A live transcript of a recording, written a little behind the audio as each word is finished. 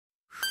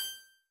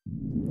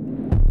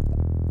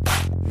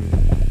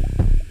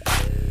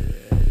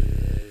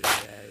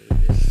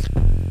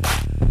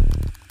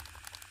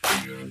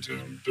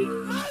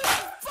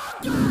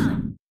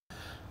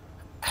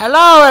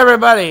Hello,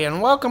 everybody,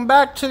 and welcome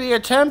back to The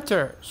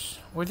Attempters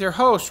with your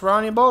host,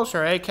 Ronnie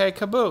Bolser, a.k.a.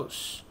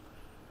 Caboose.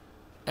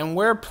 And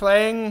we're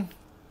playing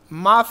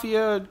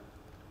Mafia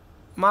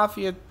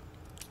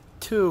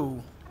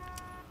 2.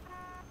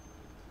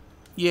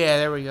 Yeah,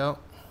 there we go.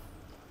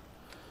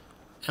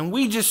 And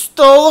we just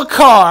stole a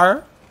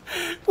car.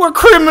 We're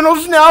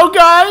criminals now,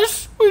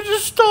 guys. We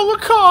just stole a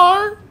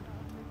car.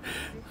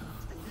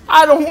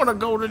 I don't want to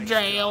go to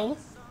jail.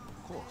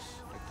 Of course.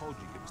 I told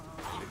you give us the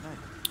Bible at night.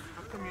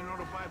 How come you know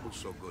the Bible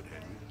so good,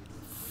 Henry?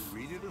 You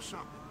read it or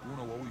something?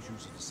 Bruno always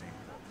uses the same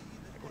quote.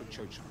 I go to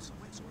church on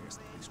Sunday, so I asked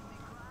the police one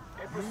time.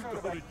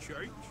 You go to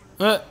church?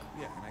 Yeah,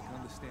 and I can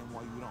understand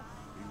why you don't.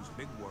 They use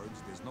big words.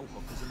 There's no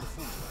hookers in the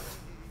food class.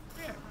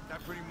 Yeah,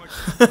 that pretty much.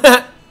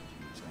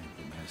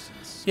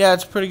 Yeah,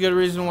 it's a pretty good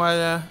reason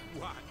why.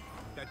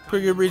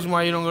 Pretty good reason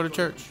why you don't go to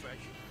church.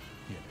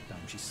 Yeah, the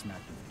time she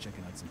smacked him for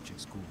checking out some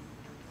chick's school.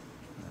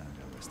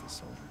 God rest his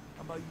soul.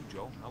 How about you,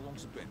 Joe? How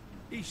long's it been?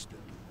 Easter.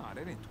 Ah,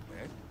 that ain't too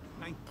bad.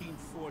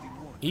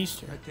 1941.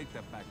 Easter. I take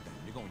that back then.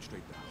 You're going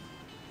straight to hell.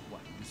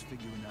 What, you just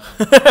figuring out?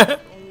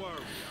 Don't worry.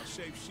 I'll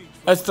save seats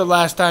for That's the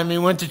last time he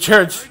went to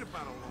church.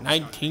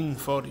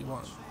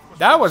 1941.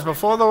 That was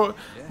before the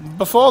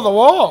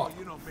wall.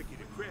 You know Mickey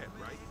the Crab,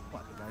 right?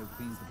 What, the guy who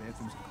cleans the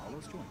bathrooms at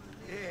Carlos joint?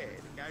 Yeah,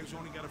 the guy who's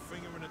only got a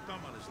finger and a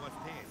thumb on his left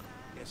hand.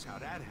 Guess how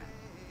that happened?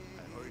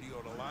 I heard he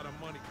owed a lot of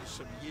money to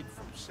some yid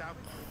from South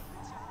Korea.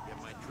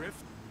 Get my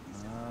drift?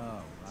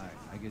 Oh, right.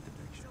 I get the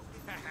picture.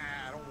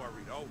 Don't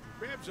worry, though.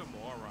 Crab's a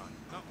moron.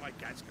 Not like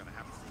that's gonna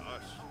happen to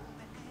us.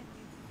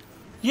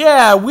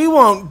 Yeah, we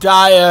won't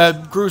die a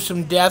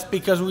gruesome death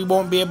because we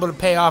won't be able to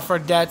pay off our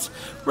debts.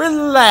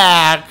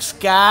 Relax,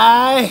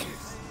 guy.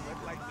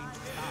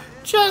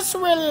 Just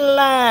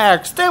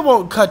relax. They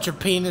won't cut your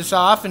penis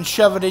off and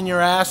shove it in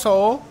your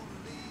asshole.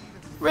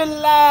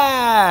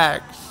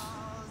 Relax.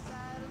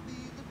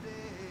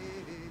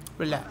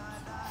 Relax.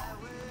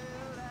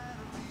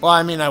 Well,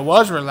 I mean, I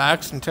was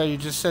relaxed until you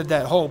just said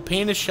that whole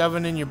penis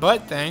shoving in your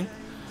butt thing.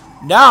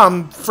 Now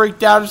I'm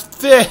freaked out as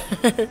thick.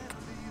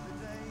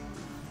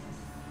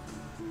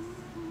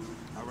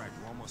 All right,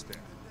 we're almost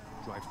there.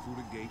 Drive through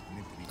the gate and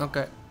into the...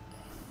 Okay.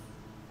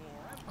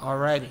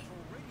 Alrighty.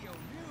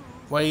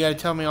 Why you gotta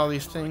tell me all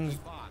these things?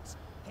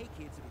 Hey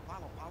kids, if you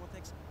follow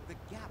politics, the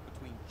gap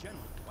between General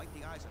Dwight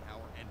D.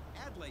 Eisenhower and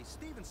Adlai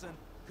Stevenson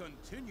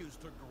continues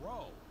to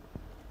grow.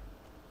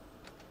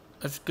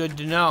 That's good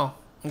to know.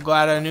 I'm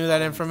glad I knew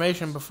that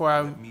information before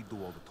I Let me do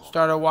all the talking.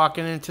 started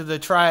walking into the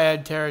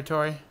triad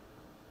territory.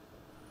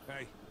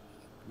 Hey,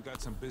 we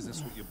got some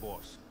business with your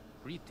boss.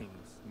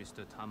 Greetings,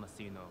 Mr.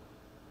 Tomasino.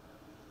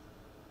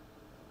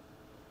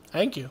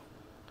 Thank you.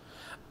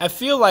 I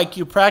feel like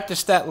you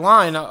practiced that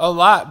line a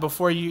lot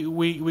before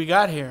we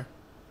got here.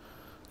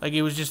 Like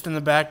he was just in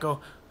the back go,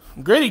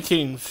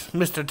 "Greetings,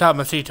 Mr.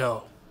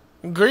 Tomasito.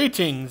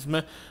 Greetings."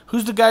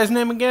 Who's the guy's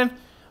name again?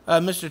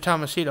 Mr.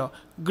 Tomasito.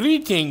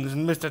 Greetings,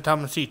 Mr.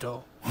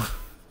 Tomasito.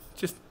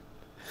 Just...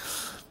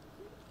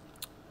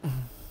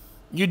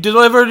 You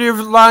delivered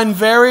your line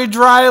very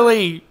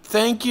dryly.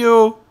 Thank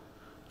you.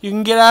 You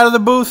can get out of the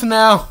booth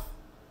now.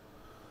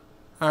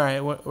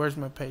 Alright, where's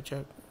my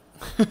paycheck?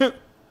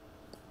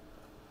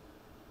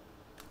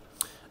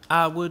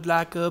 I would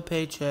like a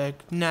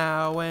paycheck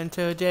now and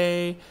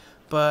today,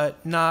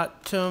 but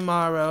not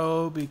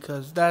tomorrow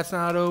because that's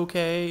not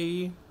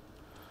okay.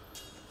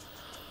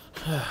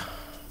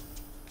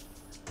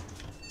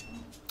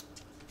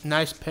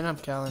 Nice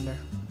pinup calendar.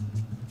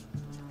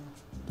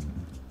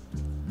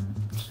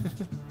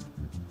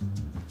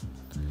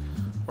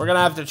 We're gonna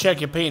have to check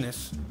your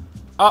penis.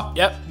 Oh,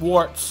 yep,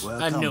 warts.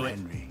 Welcome, I knew it.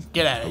 Henry.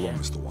 Get out of Hello, here.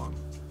 Mr. Wong.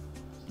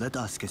 Let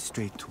us get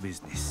straight to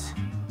business.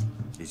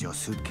 Is your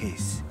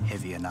suitcase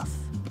heavy enough?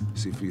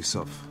 See for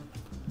yourself.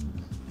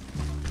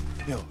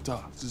 要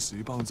大，这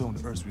11磅重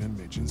的20元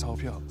美金钞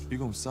票，一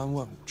共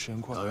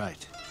35000块。 All right,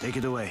 take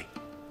it away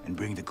and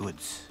bring the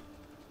goods.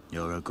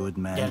 You're a good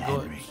man, Yeah,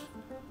 Henry. goods.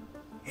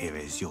 Here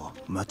is your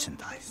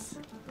merchandise.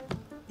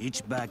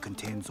 Each bag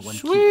contains 1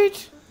 kilo.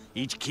 Sweet.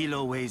 Each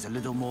kilo weighs a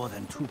little more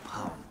than 2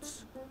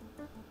 pounds.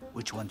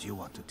 Which one do you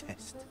want to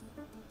test?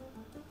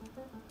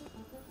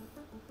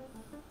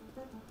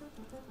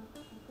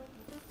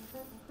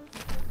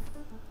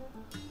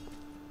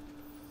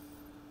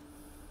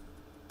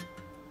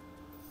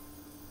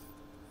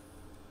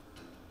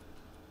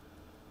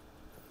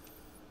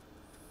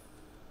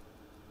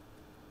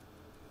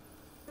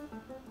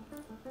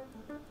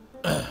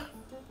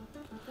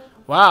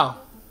 Wow.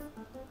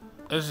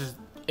 This is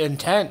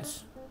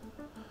intense.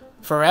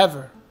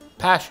 Forever.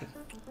 Passion.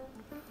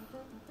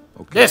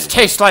 Okay. This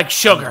tastes like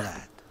sugar.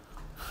 Glad.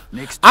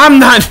 Next I'm time,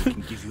 not... I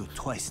can give you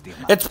twice the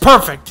amount. It's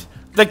perfect.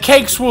 The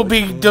cakes will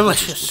be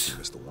delicious.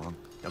 Mr. Wong.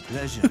 The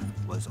pleasure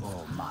was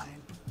all mine.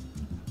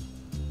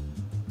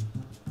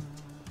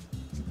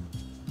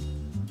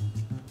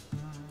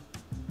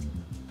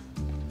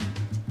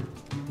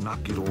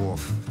 Knock it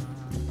off.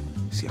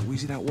 See how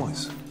easy that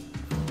was?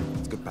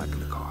 Let's get back in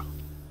the car.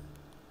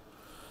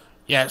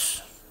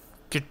 Yes.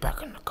 Get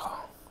back in the car.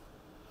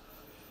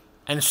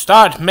 and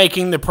start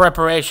making the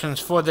preparations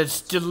for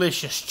this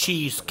delicious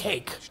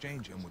cheesecake.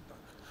 Exchange and we're done.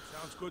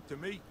 Sounds good to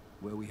me.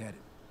 Where we headed?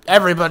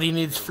 Everybody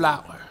needs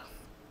flour.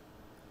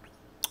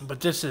 But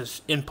this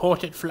is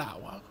imported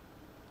flour.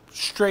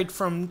 Straight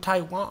from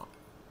Taiwan.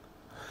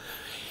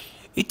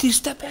 It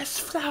is the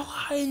best flour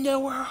in the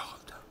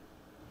world.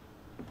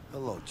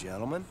 Hello,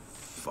 gentlemen.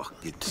 Fuck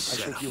it. I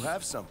think you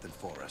have something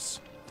for us.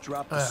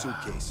 Drop the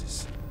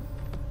suitcases.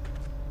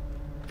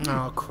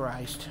 Oh,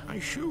 Christ. My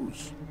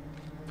shoes.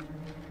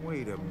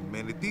 Wait a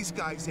minute. These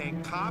guys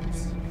ain't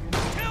cops.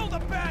 Kill the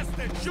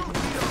bastard! Shoot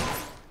Vito!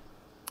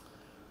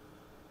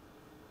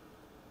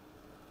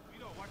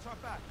 Vito, watch our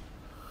back.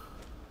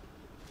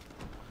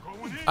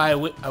 Going in. I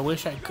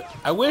wish I could.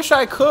 I wish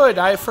I could.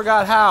 I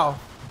forgot how.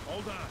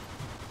 Hold on.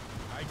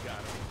 I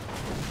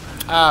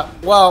got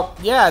it. Well,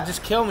 yeah,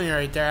 just kill me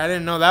right there. I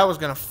didn't know that was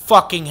gonna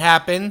fucking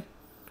happen.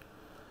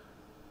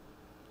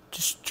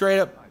 Just straight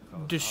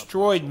up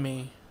destroyed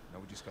me. Now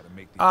we just gotta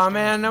make the Aw, exchange.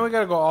 man, now we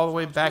gotta go all the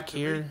way back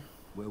here.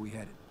 Where we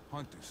headed?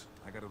 Hunters.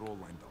 I got it all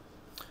lined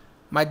up.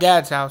 My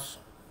dad's house.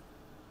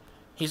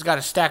 He's got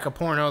a stack of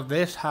porno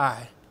this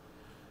high.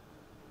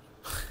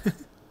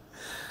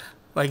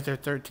 Like they're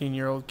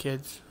 13-year-old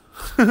kids.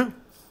 Hello,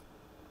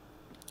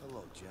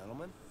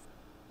 gentlemen.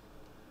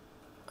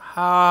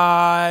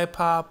 Hi,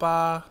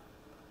 Papa.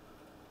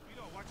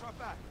 Vito, watch our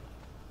back.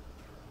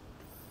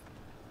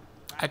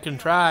 I can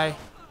try.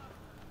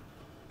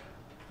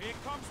 Here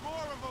comes more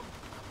of them.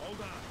 Hold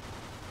on.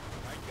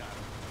 I got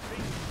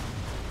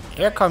it.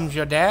 Here comes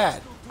your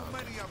dad. Too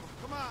many of them.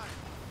 Come on.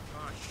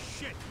 Oh,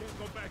 shit. Can't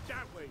go back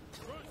that way.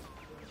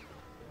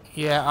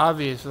 Yeah,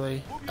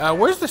 obviously.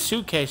 Where's the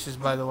suitcases,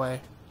 by the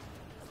way?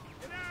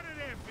 Get out of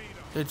there, Vito.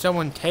 Did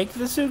someone take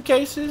the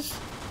suitcases?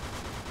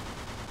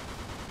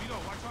 Vito,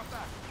 watch our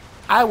back.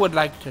 I would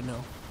like to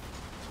know.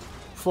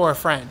 For a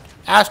friend.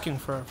 Asking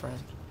for a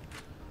friend.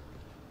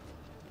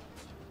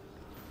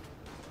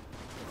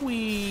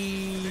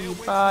 Wee.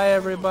 Bye,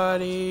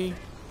 everybody.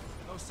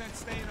 No sense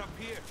staying up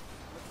here.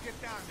 Let's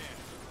get down there.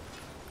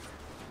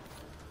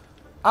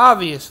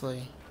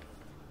 Obviously.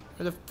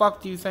 Where the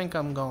fuck do you think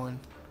I'm going?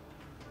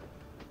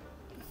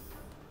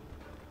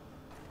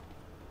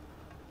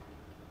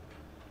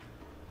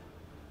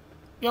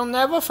 You'll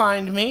never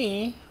find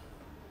me.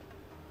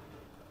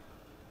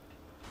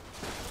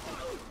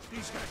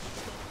 These guys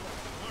just don't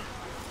fucking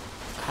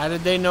learn. How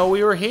did they know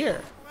we were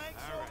here?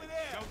 Flank's over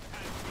there.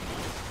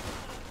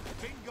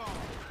 Bingo. Come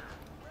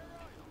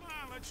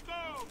on, let's go.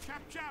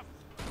 Chop, chop.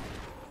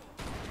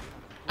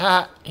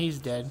 Ah, he's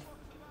dead.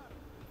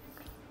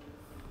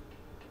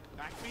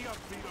 Back me up,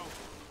 Vito.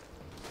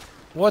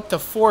 What the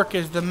fork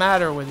is the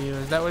matter with you?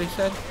 Is that what he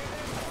said?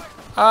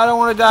 I don't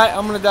want to die.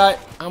 I'm gonna die.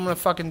 I'm gonna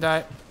fucking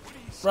die.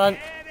 Run.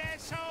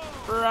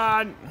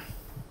 Run.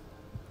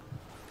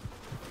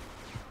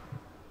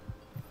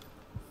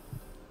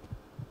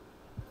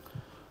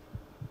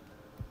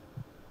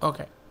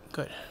 Okay,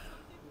 good.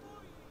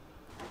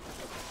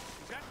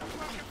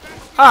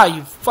 Ah,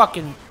 you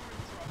fucking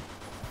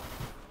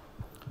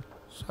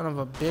son of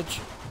a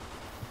bitch.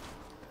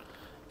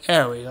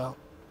 There we go.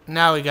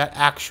 Now we got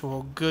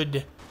actual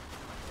good.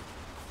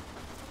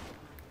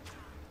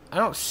 I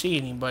don't see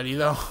anybody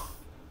though.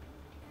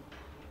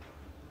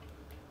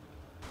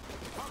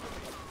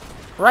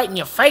 Right in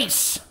your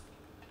face.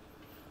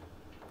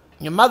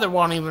 Your mother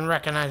won't even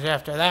recognize you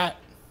after that.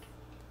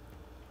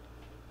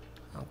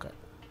 Okay.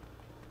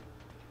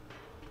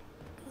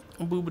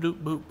 Boop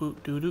doop boop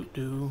boop doo doo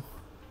doo.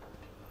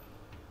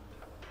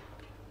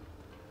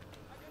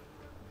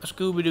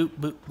 Scooby doop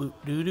boop boop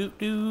doo doo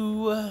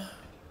doo.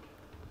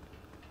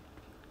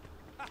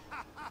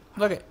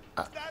 Look at.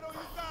 That all you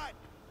got?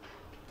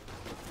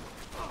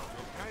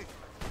 Okay.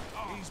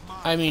 He's mine.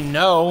 I mean,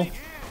 no.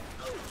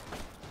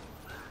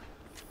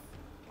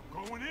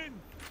 I'm going in.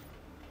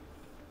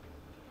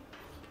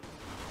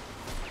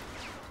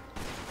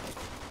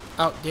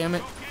 Oh, damn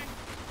it.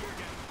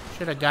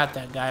 Should have got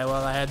that guy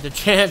while I had the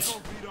chance. Go,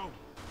 Vito.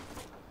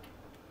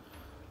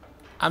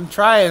 I'm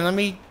trying. Let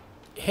me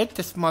hit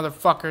this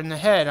motherfucker in the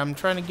head. I'm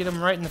trying to get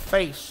him right in the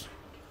face.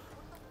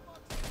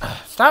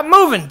 Stop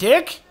moving,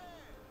 dick!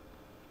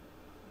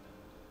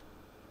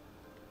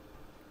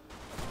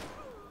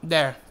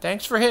 There.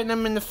 Thanks for hitting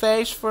him in the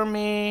face for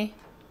me.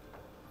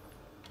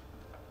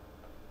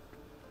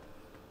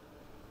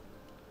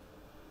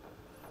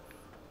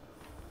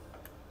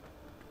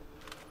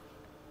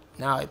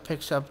 Now it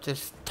picks up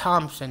this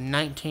Thompson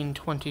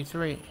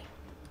 1923.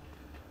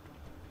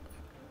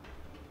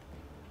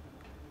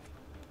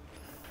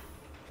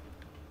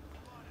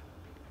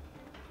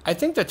 I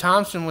think the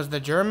Thompson was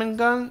the German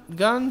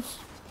guns.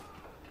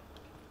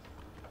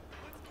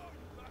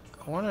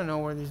 I want to know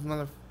where these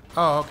mother...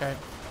 Oh, okay.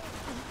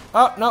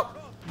 Oh, no.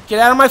 Get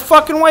out of my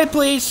fucking way,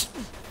 please.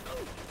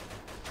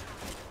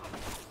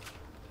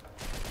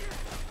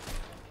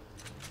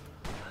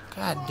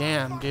 God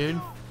damn,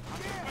 dude.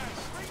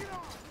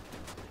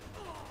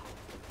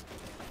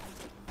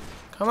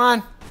 Come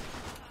on.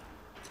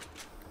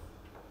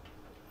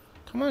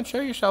 Come on,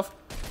 show yourself.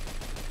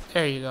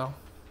 There you go.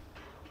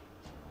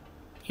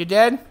 You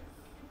dead?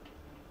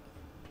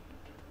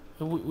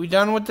 We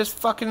done with this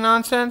fucking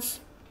nonsense?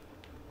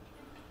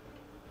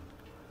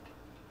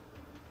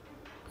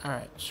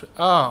 Alright. So,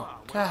 oh,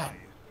 God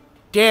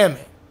damn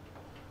it.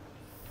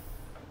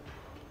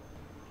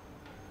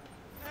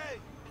 Hey,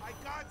 I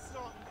got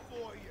something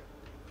for you.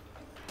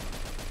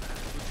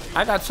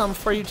 I got something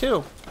for you,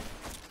 too.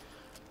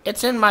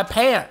 It's in my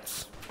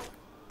pants.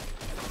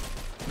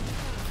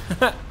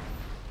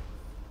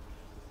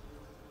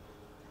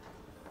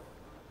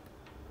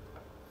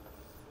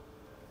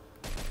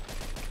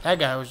 That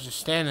guy was just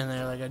standing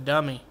there like a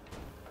dummy.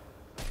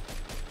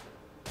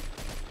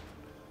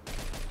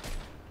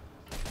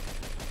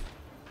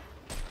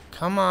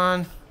 Come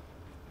on.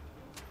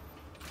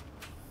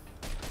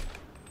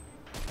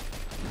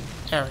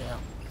 There we go.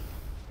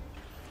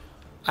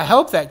 I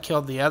hope that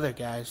killed the other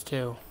guys,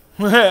 too.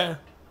 We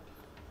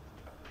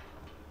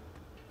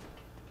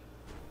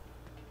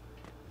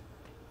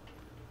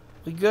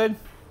good?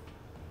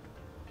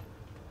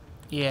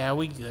 Yeah,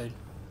 we good.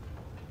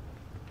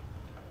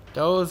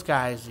 Those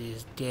guys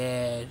is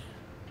dead.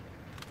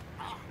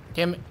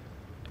 Damn it.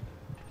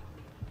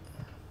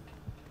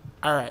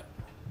 Alright.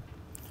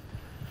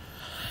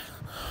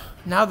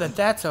 Now that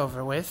that's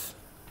over with,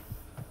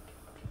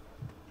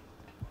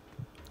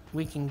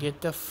 we can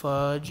get the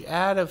fudge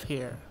out of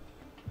here.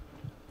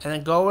 And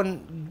then go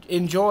and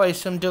enjoy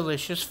some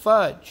delicious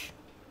fudge.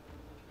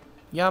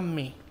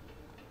 Yummy.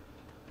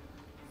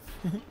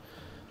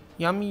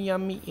 Yummy,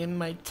 yummy in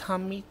my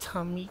tummy,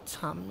 tummy,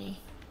 tummy.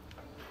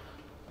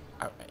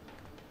 Alright.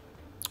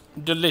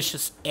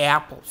 Delicious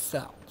apple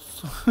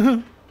sauce.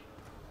 Can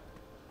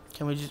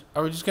we just...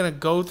 Are we just gonna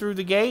go through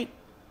the gate?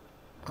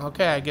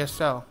 Okay, I guess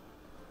so.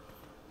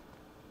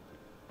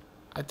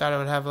 I thought it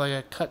would have like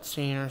a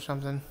cutscene or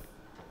something.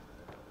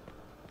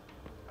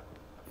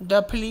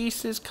 The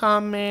police is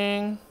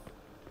coming.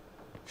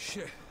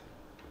 Shit.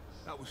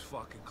 That was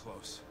fucking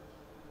close.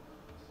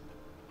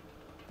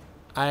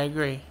 I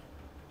agree.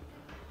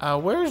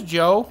 Where's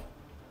Joe?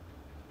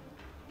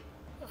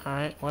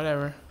 Alright,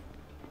 whatever.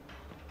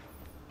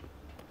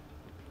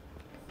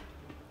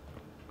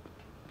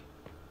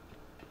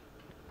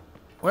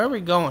 Where are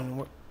we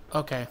going?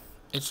 Okay.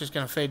 It's just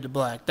gonna fade to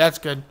black. That's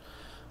good.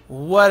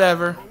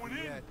 Whatever.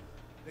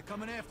 They're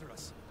coming after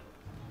us.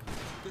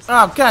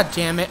 Oh, god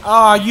damn it.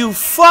 Oh, you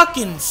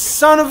fucking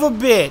son of a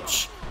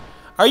bitch.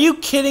 Are you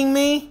kidding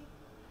me?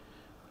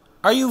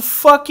 Are you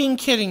fucking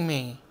kidding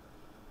me?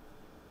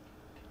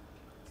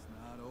 It's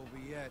not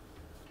over yet.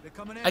 They're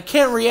coming I after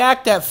can't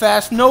react that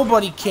fast.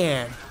 Nobody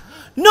can.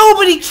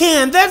 Nobody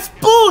can. That's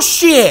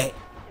bullshit.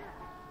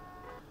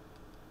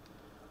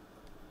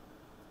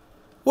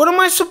 What am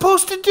I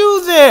supposed to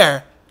do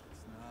there?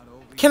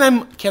 Can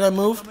I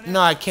move?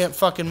 No, I can't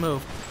fucking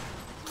move.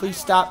 Please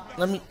stop.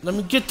 Let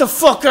me get the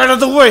fuck out of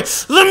the way.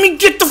 Let me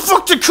get the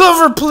fuck to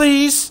cover,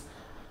 please.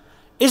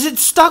 Is it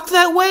stuck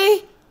that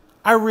way?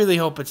 I really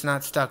hope it's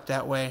not stuck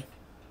that way.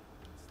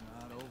 It's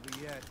not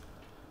over yet.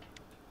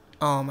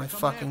 Oh my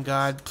fucking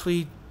god.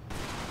 Please.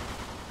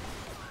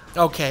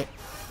 Okay.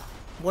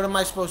 What am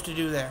I supposed to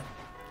do there?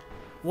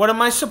 What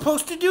am I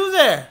supposed to do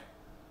there?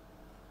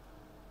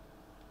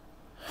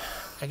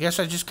 I guess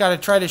I just gotta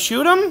try to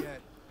shoot him?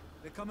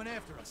 They're coming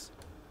after us.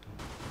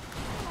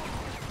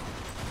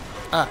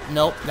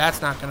 Nope,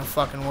 that's not gonna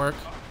fucking work.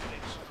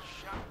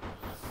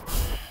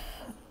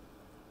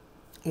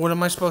 What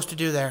am I supposed to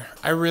do there?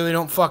 I really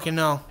don't fucking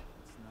know.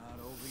 It's not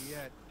over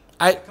yet.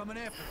 They're coming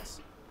after us.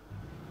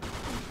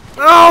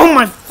 Oh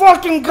my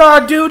fucking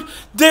god, dude!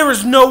 There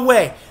is no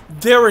way.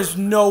 There is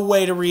no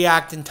way to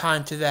react in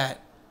time to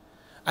that.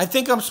 I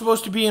think I'm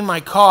supposed to be in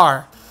my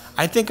car.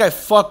 I think I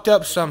fucked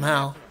up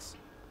somehow.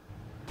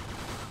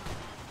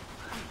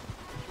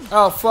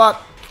 Oh,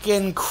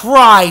 fucking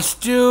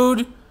Christ,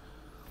 dude.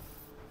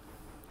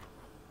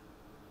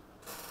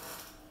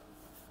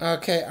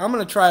 Okay, I'm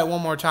gonna try it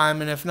one more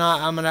time, and if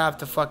not, I'm gonna have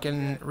to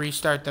fucking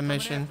restart the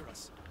mission.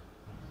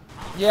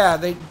 Yeah,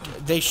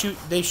 they shoot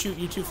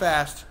you too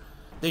fast.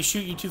 They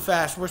shoot you too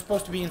fast. We're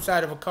supposed to be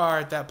inside of a car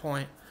at that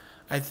point,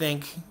 I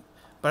think,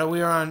 but we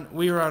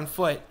were on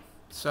foot.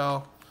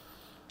 So,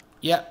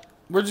 yeah,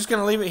 we're just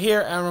gonna leave it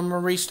here, and I'm gonna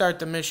restart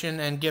the mission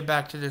and get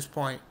back to this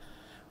point.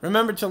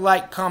 Remember to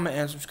like, comment,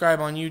 and subscribe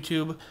on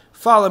YouTube.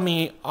 Follow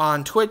me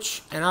on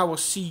Twitch, and I will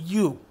see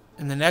you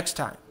in the next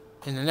time,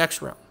 in the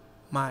next round.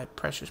 My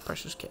precious,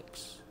 precious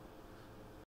cakes.